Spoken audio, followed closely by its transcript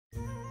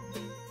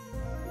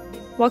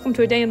Welcome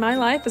to a day in my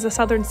life as a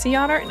southern sea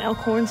otter in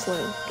Elkhorn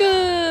Slough.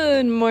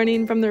 Good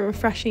morning from the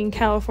refreshing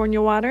California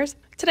waters.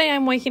 Today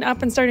I'm waking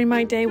up and starting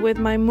my day with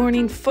my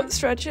morning foot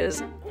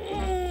stretches.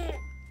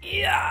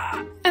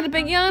 Yeah, and a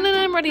big yawn, and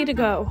I'm ready to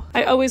go.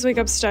 I always wake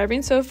up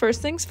starving, so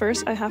first things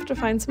first, I have to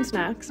find some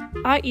snacks.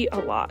 I eat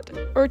a lot.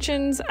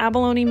 Urchins,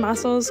 abalone,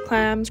 mussels,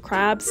 clams,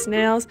 crabs,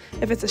 snails.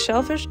 If it's a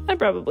shellfish, I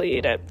probably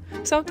eat it.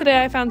 So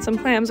today I found some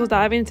clams while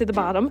diving into the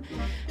bottom,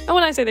 and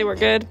when I say they were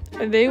good,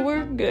 they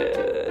were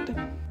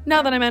good.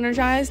 Now that I'm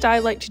energized, I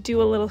like to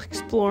do a little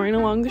exploring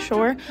along the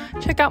shore,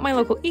 check out my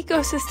local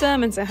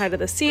ecosystem, and say hi to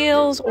the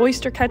seals,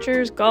 oyster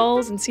catchers,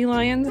 gulls, and sea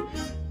lions.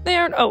 They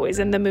aren't always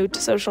in the mood to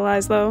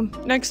socialize though.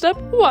 Next up,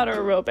 water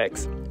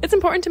aerobics. It's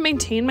important to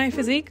maintain my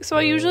physique, so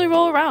I usually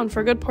roll around for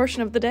a good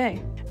portion of the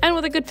day. And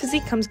with a good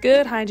physique comes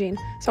good hygiene,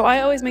 so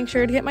I always make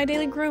sure to get my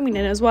daily grooming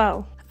in as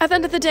well. At the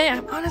end of the day,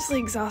 I'm honestly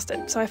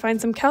exhausted, so I find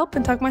some kelp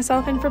and tuck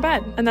myself in for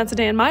bed. And that's a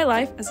day in my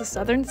life as a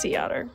southern sea otter.